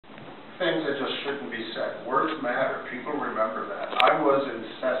things that just shouldn't be said. Words matter. People remember that. I was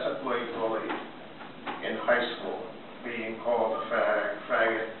incessantly bullied in high school, being called a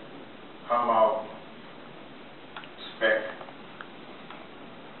faggot, homo, spick,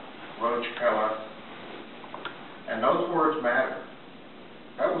 roach killer, and those words matter.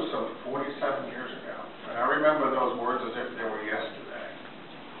 That was some 47 years ago, and I remember those words as if they were yesterday.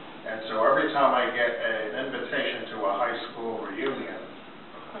 And so every time I get an invitation to a high school reunion,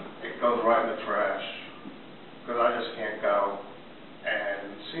 it goes right in the trash, because I just can't go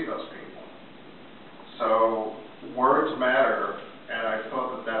and see those people. So words matter, and I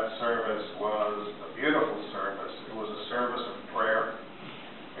thought that that service was a beautiful service. It was a service of prayer.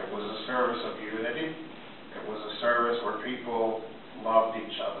 It was a service of unity. It was a service where people loved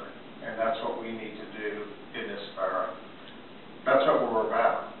each other, and that's what we need to do in this era. That's what we're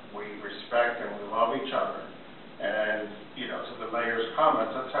about. We respect and we love each other. And, you know, to the mayor's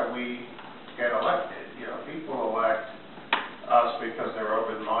comments, that's how we get elected. You know, people elect us because they're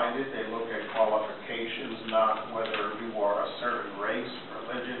open-minded. They look at qualifications, not whether you are a certain race,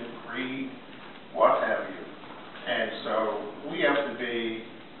 religion, creed, what have you. And so we have to be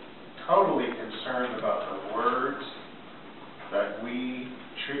totally concerned about the words that we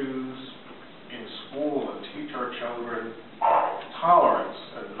choose in school and teach our children tolerance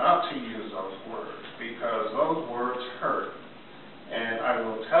and not to use those words, because those words hurt. And I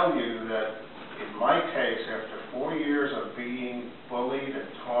will tell you that in my case, after 4 years of being bullied and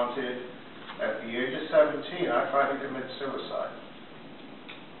taunted, at the age of 17, I tried to commit suicide.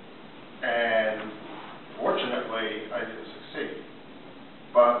 And fortunately, I didn't succeed.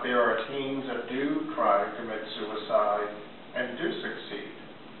 But there are teens that do try to commit suicide and do succeed.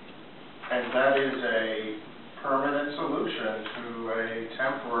 And that is a permanent solution to a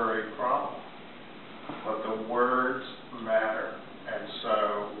temporary problem. But the words matter. And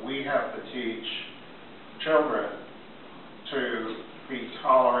so we have to teach children to be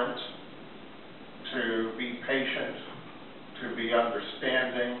tolerant, to be patient, to be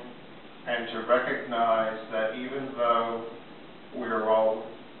understanding, and to recognize that even though we're all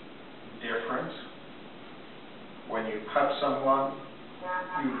different, when you cut someone,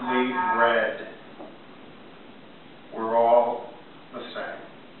 you bleed red.